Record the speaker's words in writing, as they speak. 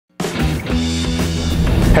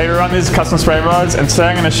Hey everyone, this is Custom Spray Mods, and today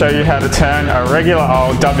I'm going to show you how to turn a regular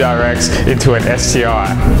old WRX into an STI.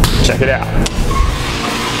 Check it out.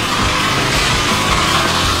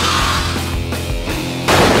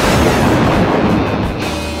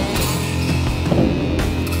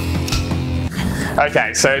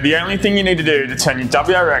 Okay, so the only thing you need to do to turn your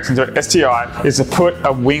WRX into an STI is to put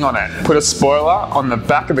a wing on it. Put a spoiler on the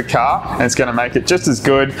back of the car and it's going to make it just as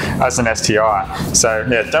good as an STI. So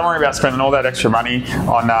yeah, don't worry about spending all that extra money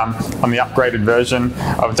on the upgraded version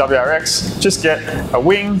of WRX. Just get a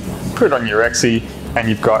wing, put it on your Rexy, and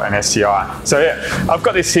you've got an STI. So yeah, I've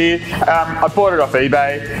got this here. I bought it off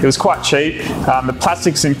eBay. It was quite cheap. The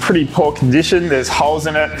plastic's in pretty poor condition. There's holes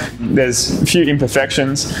in it. There's a few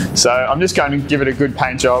imperfections. So I'm just going to give it a good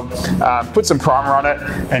paint job, put some primer on it,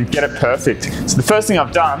 and get it perfect. So the first thing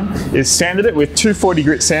I've done is sanded it with 240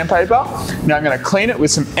 grit sandpaper. Now I'm going to clean it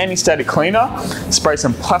with some anti-static cleaner, spray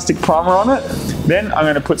some plastic primer on it. Then I'm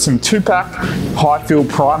going to put some 2-pack high fill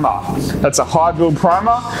primer. That's a high build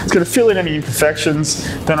primer. It's going to fill in any imperfections.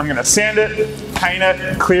 Then I'm going to sand it, paint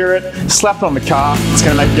it, clear it, slap it on the car. It's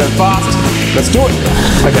going to make it go fast. Let's do it.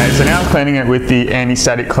 Okay, so now I'm cleaning it with the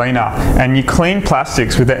anti-static cleaner. And you clean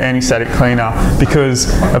plastics with the anti-static cleaner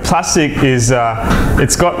because a plastic is,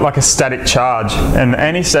 it's got like a static charge, and the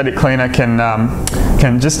anti-static cleaner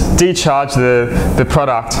can just decharge the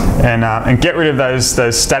product and get rid of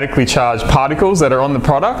those statically charged particles that are on the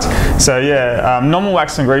product. So yeah, normal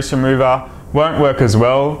wax and grease remover won't work as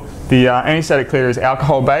well. The anti-static cleaner is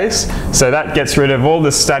alcohol based, so that gets rid of all the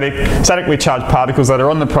statically charged particles that are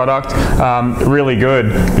on the product really good,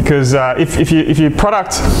 because if your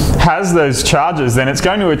product has those charges, then it's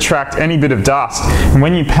going to attract any bit of dust, and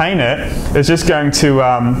when you paint it, it's just going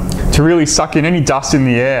to really suck in any dust in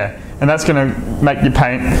the air, and that's going to make your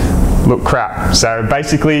paint look crap. So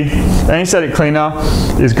basically, anti-static cleaner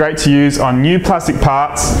is great to use on new plastic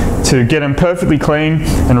parts to get them perfectly clean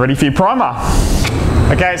and ready for your primer.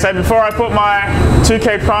 Okay, so before I put my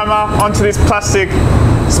 2K primer onto this plastic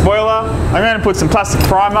spoiler, I'm going to put some plastic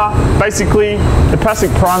primer. Basically, the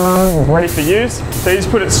plastic primer is ready for use. So you just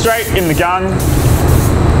put it straight in the gun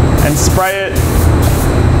and spray it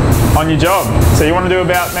on your job. So you want to do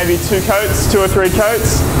about maybe 2 or 3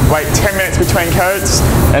 coats, wait 10 minutes between coats,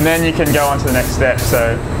 and then you can go on to the next step.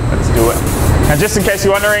 So let's do it. Now just in case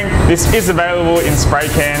you're wondering, this is available in spray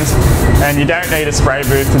cans, and you don't need a spray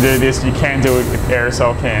booth to do this. You can do it with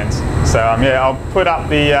aerosol cans. So yeah, I'll put up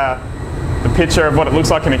the picture of what it looks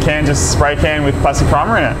like in a can, just a spray can with plastic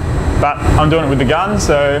primer in it. But I'm doing it with the gun,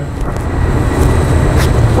 so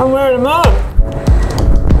I'm wearing them up.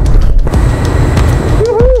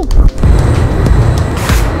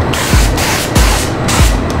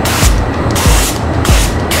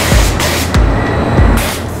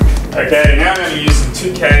 Okay, now I'm going to use some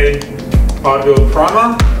 2K high build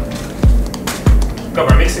primer. Got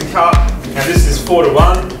my mixing cup. Now this is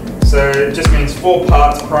 4:1, so it just means 4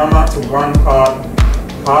 parts primer to 1 part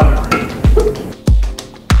hardener.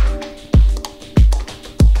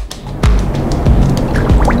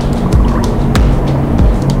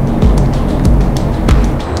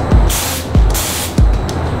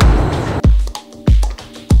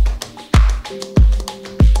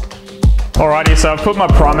 Alrighty, so I've put my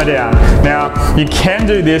primer down. Now, you can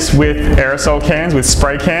do this with aerosol cans, with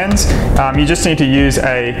spray cans. You just need to use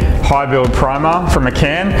a high build primer from a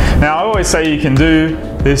can. Now, I always say you can do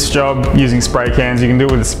this job using spray cans, you can do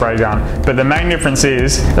it with a spray gun. But the main difference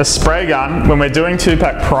is, a spray gun, when we're doing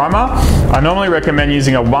 2-pack primer, I normally recommend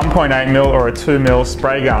using a 1.8mm or a 2mm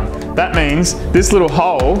spray gun. That means this little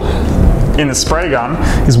hole in the spray gun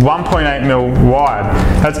is 1.8mm wide.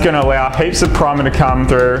 That's going to allow heaps of primer to come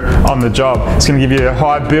through on the job. It's going to give you a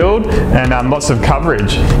high build and lots of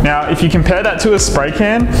coverage. Now, if you compare that to a spray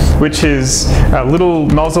can, which is a little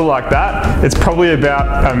nozzle like that, it's probably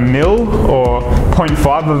about 1 mil or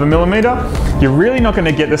 0.5 of a millimeter. You're really not going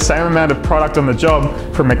to get the same amount of product on the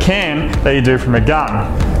job from a can that you do from a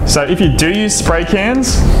gun. So if you do use spray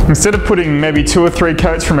cans, instead of putting maybe 2 or 3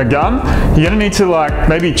 coats from a gun, you're going to need to like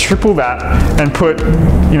maybe triple that and put,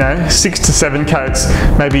 you know, 6 to 7 coats,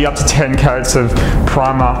 maybe up to 10 coats of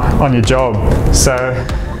primer on your job. So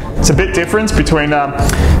it's a bit different between a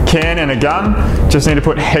can and a gun. Just need to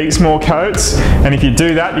put heaps more coats, and if you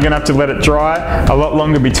do that, you're going to have to let it dry a lot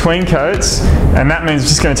longer between coats, and that means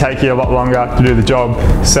it's just going to take you a lot longer to do the job.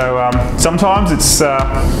 So sometimes it's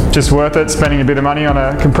just worth it spending a bit of money on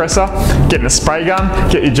a compressor, getting a spray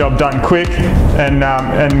gun, get your job done quick,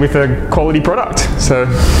 and with a quality product. So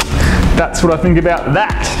that's what I think about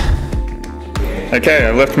that. Okay,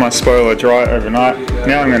 I left my spoiler dry overnight.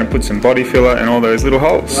 Now I'm going to put some body filler in all those little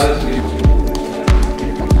holes.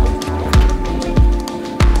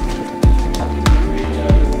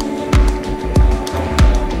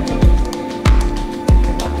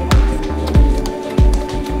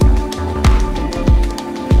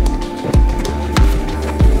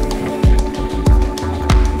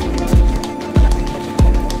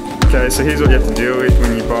 so here's what you have to deal with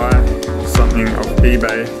when you buy something off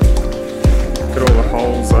eBay. Look at all the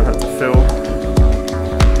holes I had to fill.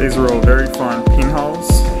 These are all very fine pinholes.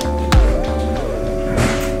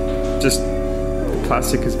 Just the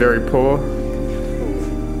plastic is very poor.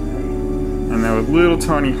 And there were little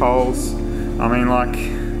tiny holes. I mean, like,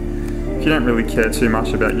 if you don't really care too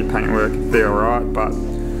much about your paintwork, they're alright, but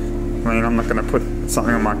I mean, I'm not going to put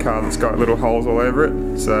something on my car that's got little holes all over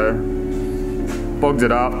it, so bogged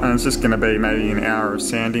it up, and it's just going to be maybe an hour of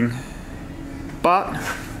sanding, but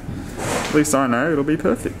at least I know it'll be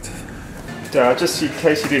perfect. Just in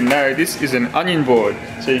case you didn't know, this is an onion board,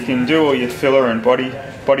 so you can do all your filler and body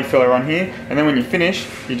filler on here, and then when you finish,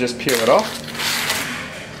 you just peel it off,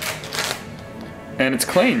 and it's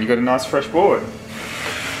clean. You've got a nice fresh board.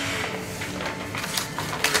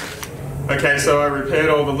 Okay, so I repaired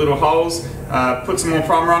all the little holes, put some more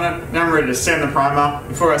primer on it. Now I'm ready to sand the primer.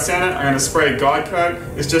 Before I sand it, I'm going to spray a guide coat.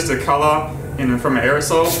 It's just a colour from an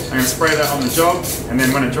aerosol. I'm going to spray that on the job, and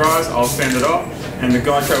then when it dries, I'll sand it off, and the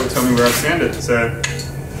guide coat will tell me where I've sanded. So,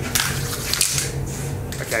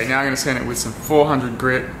 okay, now I'm going to sand it with some 400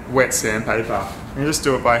 grit wet sandpaper. I'm going to just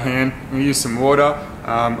do it by hand. I'm going to use some water.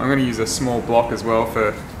 I'm going to use a small block as well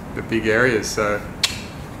for the big areas. So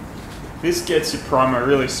this gets your primer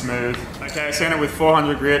really smooth. Okay, I sand it with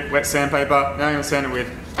 400 grit wet sandpaper. Now I'm going to sand it with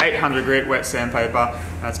 800 grit wet sandpaper.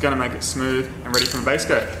 That's going to make it smooth and ready for my base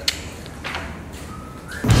coat.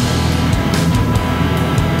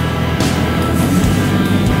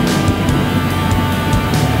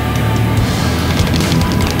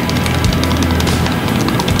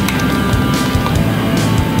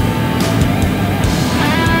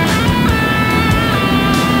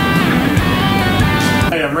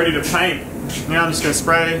 Ready to paint. Now I'm just going to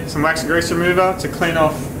spray some wax and grease remover to clean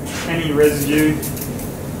off any residue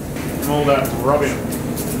and all that rubbing.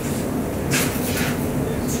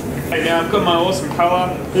 Okay, now I've got my awesome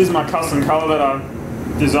colour. This is my custom colour that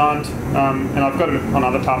I've designed, and I've got it on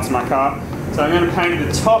other parts of my car. So I'm going to paint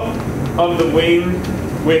the top of the wing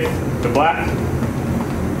with the black,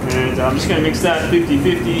 and I'm just going to mix that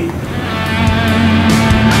 50-50.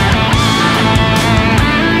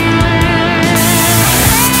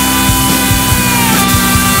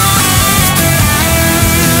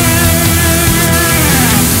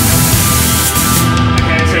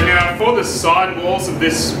 The side walls of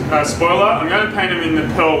this spoiler, I'm going to paint them in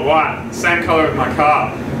the pearl white, same colour of my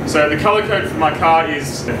car. So the colour code for my car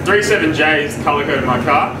is 37J is the colour code of my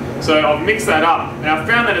car. So I've mixed that up, and I've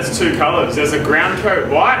found that it's two colours. There's a ground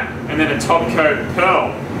coat white and then a top coat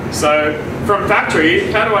pearl. So from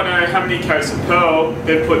factory, how do I know how many coats of pearl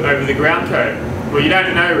they've put over the ground coat? Well, you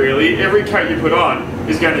don't know really. Every coat you put on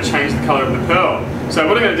is going to change the colour of the pearl. So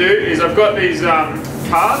what I'm going to do is I've got these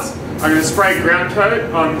cards. I'm going to spray ground coat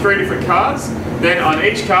on 3 different cards. Then on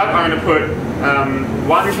each card I'm going to put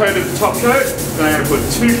 1 coat of top coat, then I'm going to put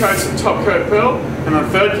 2 coats of top coat pearl, and on the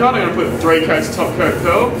third card I'm going to put 3 coats of top coat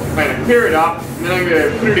pearl. I'm going to clear it up, and then I'm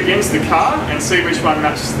going to put it against the card and see which one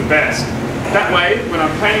matches the best. That way, when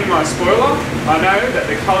I'm painting my spoiler, I know that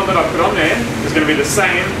the colour that I put on there is going to be the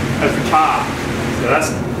same as the car. So that's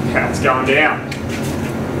how it's going down.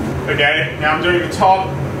 Okay, now I'm doing the top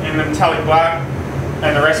in the metallic black,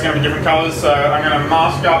 and the rest are going to be different colours, so I'm going to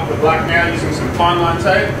mask up the black now using some fine line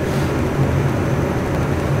tape.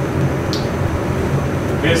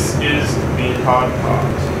 This is the hard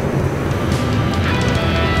part.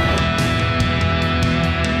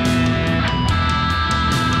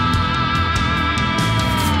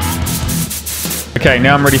 Okay,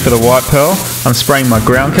 now I'm ready for the white pearl. I'm spraying my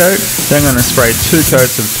ground coat, then I'm going to spray 2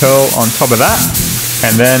 coats of pearl on top of that,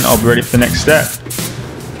 and then I'll be ready for the next step.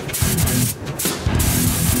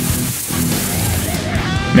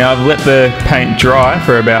 Now I've let the paint dry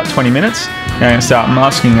for about 20 minutes. Now I'm going to start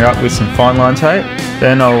masking it up with some fine line tape.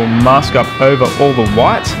 Then I'll mask up over all the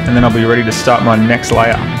white, and then I'll be ready to start my next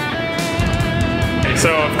layer. Okay,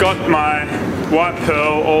 so I've got my white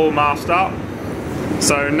pearl all masked up.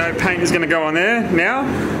 So no paint is going to go on there. Now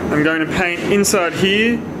I'm going to paint inside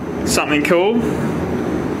here something cool.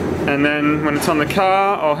 And then when it's on the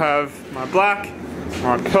car, I'll have my black,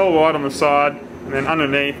 my pearl white on the side, and then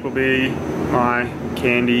underneath will be my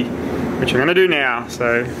candy, which I'm going to do now.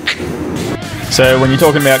 So when you're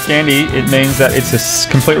talking about candy, it means that it's a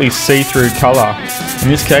completely see-through colour. In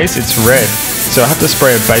this case, it's red. So I have to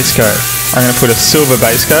spray a base coat. I'm going to put a silver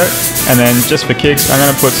base coat, and then just for kicks, I'm going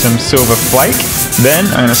to put some silver flake. Then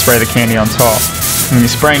I'm going to spray the candy on top. When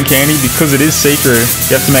you're spraying candy, because it is see-through,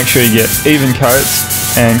 you have to make sure you get even coats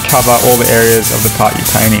and cover all the areas of the part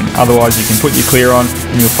you're painting. Otherwise, you can put your clear on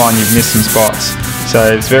and you'll find you've missed some spots. So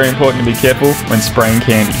it's very important to be careful when spraying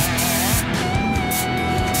candy.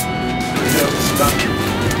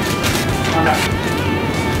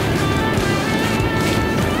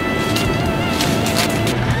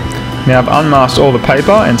 Now I've unmasked all the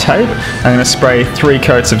paper and tape. I'm going to spray 3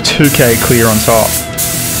 coats of 2K clear on top.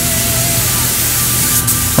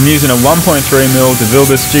 I'm using a 1.3mm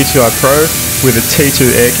DeVilbiss GTI Pro with a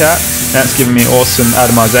T2 air cap. That's giving me awesome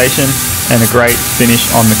atomization and a great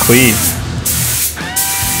finish on the clear.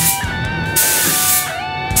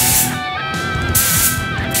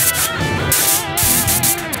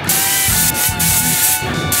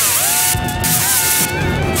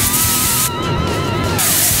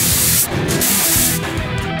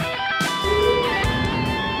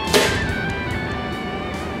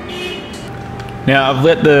 Now I've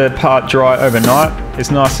let the part dry overnight.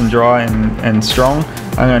 It's nice and dry and strong.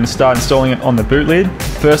 I'm going to start installing it on the boot lid.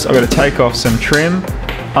 First I've got to take off some trim,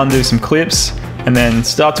 undo some clips, and then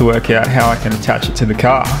start to work out how I can attach it to the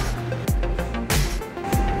car.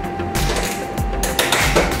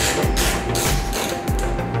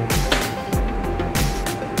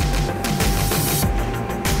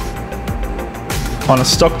 On a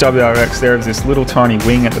stock WRX there is this little tiny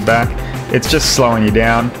wing at the back. It's just slowing you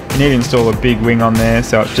down. You need to install a big wing on there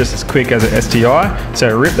so it's just as quick as an STI.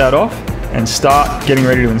 So rip that off and start getting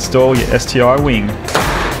ready to install your STI wing.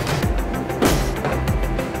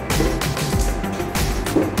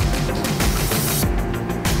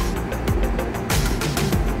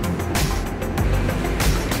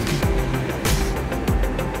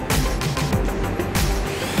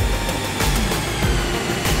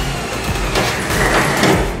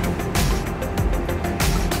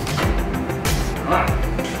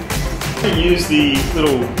 Use the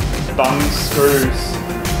little bung screws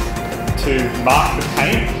to mark the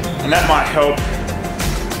paint, and that might help,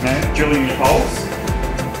 drilling your holes.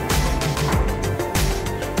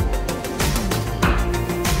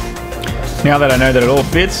 Now that I know that it all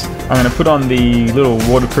fits, I'm going to put on the little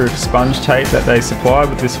waterproof sponge tape that they supply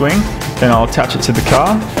with this wing, then I'll attach it to the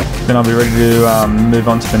car, then I'll be ready to move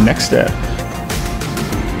on to the next step.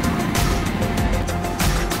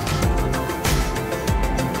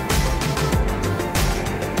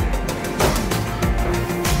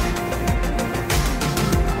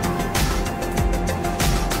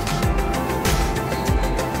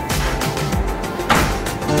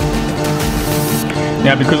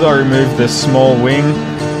 Now because I removed the small wing,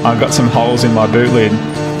 I've got some holes in my boot lid.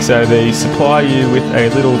 So they supply you with a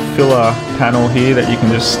little filler panel here that you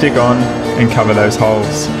can just stick on and cover those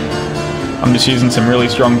holes. I'm just using some really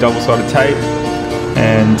strong double-sided tape,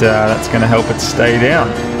 and that's going to help it stay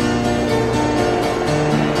down.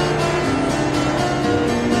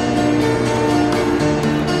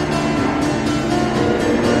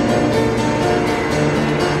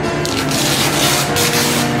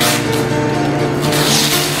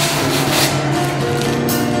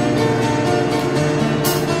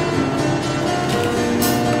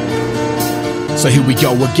 So here we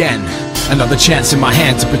go again. Another chance in my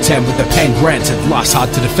hand to pretend with the pen granted. Life's hard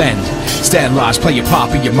to defend. Stand large, play your part,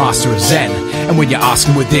 be your master of Zen. And when you're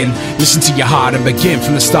asking within, listen to your heart and begin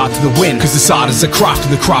from the start to the win. Cause this art is a craft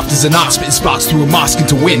and the craft is an art. Spitting sparks through a mask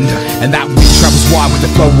into wind. And that wind travels wide with the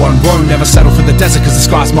flow on roam. Never settle for the desert cause the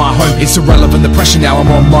sky's my home. It's irrelevant, the pressure now I'm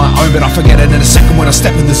on my own. But I forget it in a second when I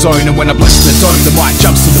step in the zone. And when I bless in the dome, the mic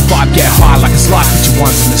jumps to the vibe. Get high like it's life, put your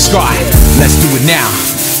ones in the sky. Let's do it now.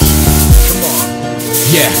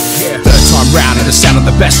 Yeah, third time round and the sound of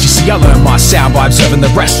the best. You see I learn my sound by observing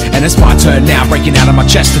the rest. And it's my turn now, breaking out of my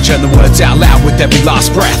chest to churn the words out loud with every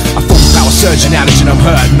last breath. I full power surge and outage and I'm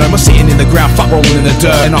hurt. No more sitting in the ground, fuck rolling in the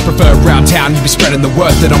dirt. And I prefer round town, you be spreading the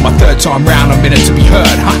word. That on my third time round I'm in it to be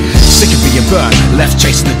heard. Sick of being burnt, left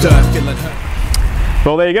chasing the dirt, feeling hurt.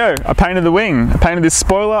 Well, there you go. I painted the wing. I painted this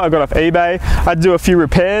spoiler. I got off eBay. I had to do a few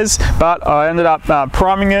repairs, but I ended up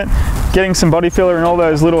priming it, getting some body filler in all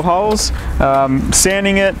those little holes,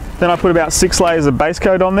 sanding it. Then I put about 6 layers of base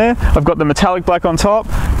coat on there. I've got the metallic black on top,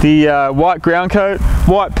 the white ground coat,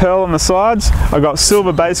 white pearl on the sides. I've got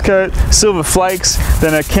silver base coat, silver flakes,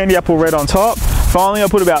 then a candy apple red on top. Finally, I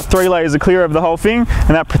put about 3 layers of clear over the whole thing,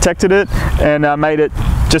 and that protected it and made it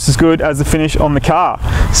just as good as the finish on the car.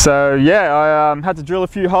 So yeah, I had to drill a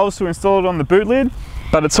few holes to install it on the boot lid,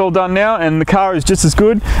 but it's all done now and the car is just as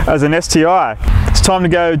good as an STI. It's time to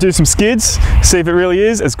go do some skids, see if it really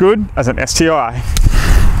is as good as an STI.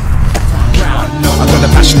 I've got the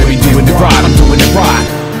passion to be doing it right, I'm doing it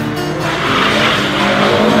right.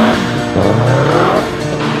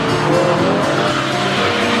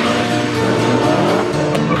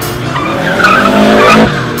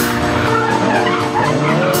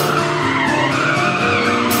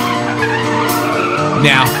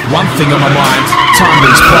 Now, one thing on my mind, time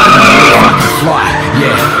leaves bright and I believe I can fly.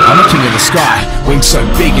 Yeah, I'm a king of the sky, wings so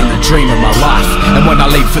big in the dream of my life. And when I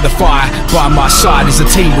leave for the fire, by my side is a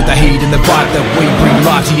team with the heat and the vibe that we bring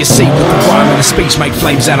life to your seat. With the rhyme and the speech make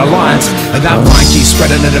flames out of lines, and that line keeps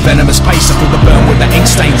spreading at a venomous pace. I feel the burn with the ink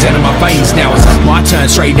stains out of my veins. Now it's my turn,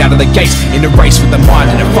 straight out of the gates, in a race with the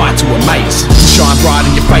mind in a fight to amaze. Shine bright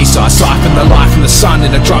in your face, I siphon the light from the sun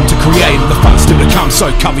in a drum to create the fun still to come. So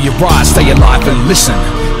cover your eyes, stay alive and listen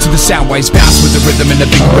to the sound waves bounce with the rhythm in a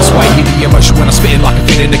vigorous way. Hear the emotion when I spit it like a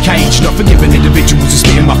fit in a cage. Not forgiving individuals who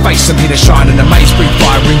spit in my face. I'm here to shine and amaze, bring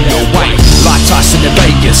fire in your way. Like Tyson in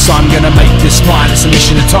Vegas, I'm gonna make this mine. It's a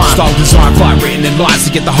mission of time. Style design, flight written in lines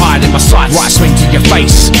to get the height in my sights. Right swing to your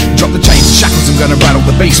face, drop the chains and shackles. I'm gonna rattle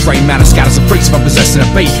the beast. Brain matter scatters and freaks if I'm possessing a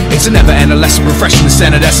beat. It's a never ending lesson, refreshing the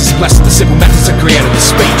centered essence. Blessed the simple methods that created the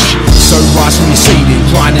speech. So rise from your seat,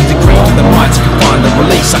 incline and degree to the mind to confine the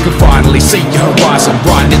release. I can finally see your horizon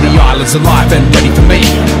bright in the islands alive and ready for me.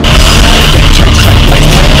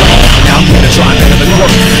 Now I'm gonna try and better the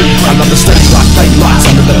growth. I love the steady life, fade lights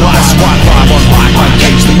under the lights. Right vibe on mic,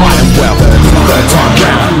 uncaged the mind and well. For the third time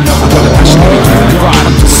round, I've got a passion to be doing it right.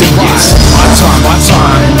 I'm doing it, yes, my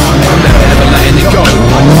time. I'm never ever letting it go.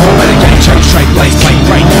 Better game change, trade blaze, play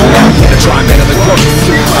great. Now I'm gonna try and better the growth.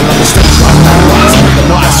 I love the steady life, fade lights under the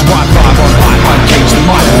lights. Right vibe on mic, uncaged the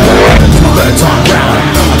mind and well. For the third time round,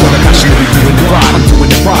 I've got a passion to be doing it right. I'm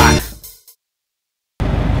doing it right.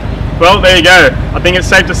 Well, there you go. I think it's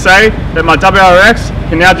safe to say that my WRX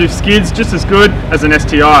can now do skids just as good as an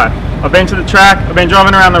STI. I've been to the track, I've been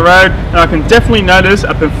driving around the road, and I can definitely notice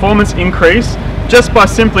a performance increase just by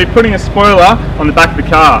simply putting a spoiler on the back of the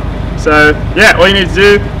car. So yeah, all you need to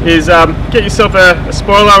do is get yourself a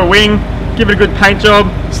spoiler, a wing, give it a good paint job,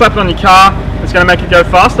 slap it on your car. It's going to make it go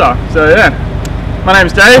faster. So yeah, my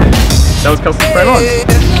name's Dave. That was Custom Spray Mods.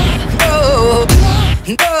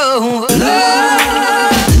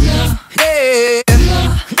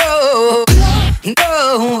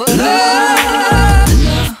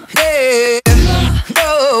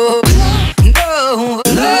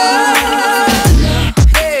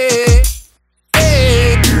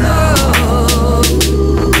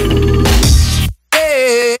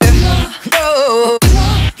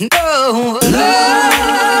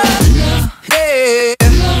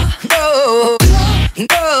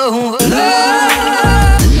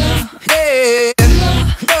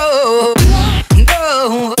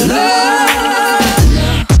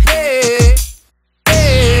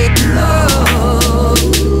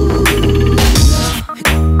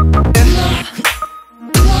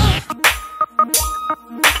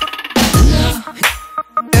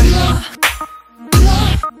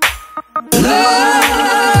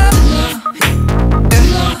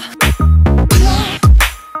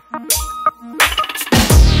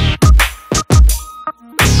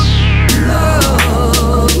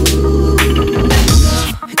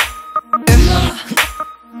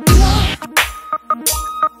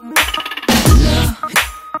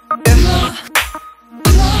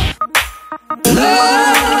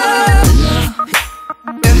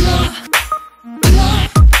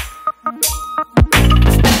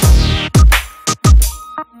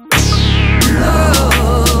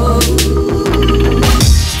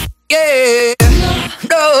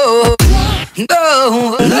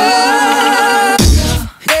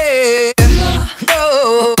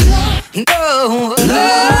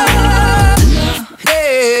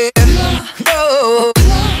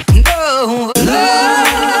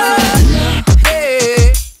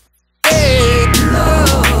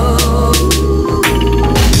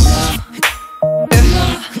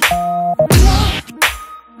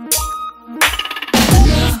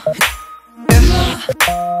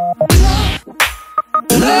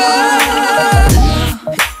 Love.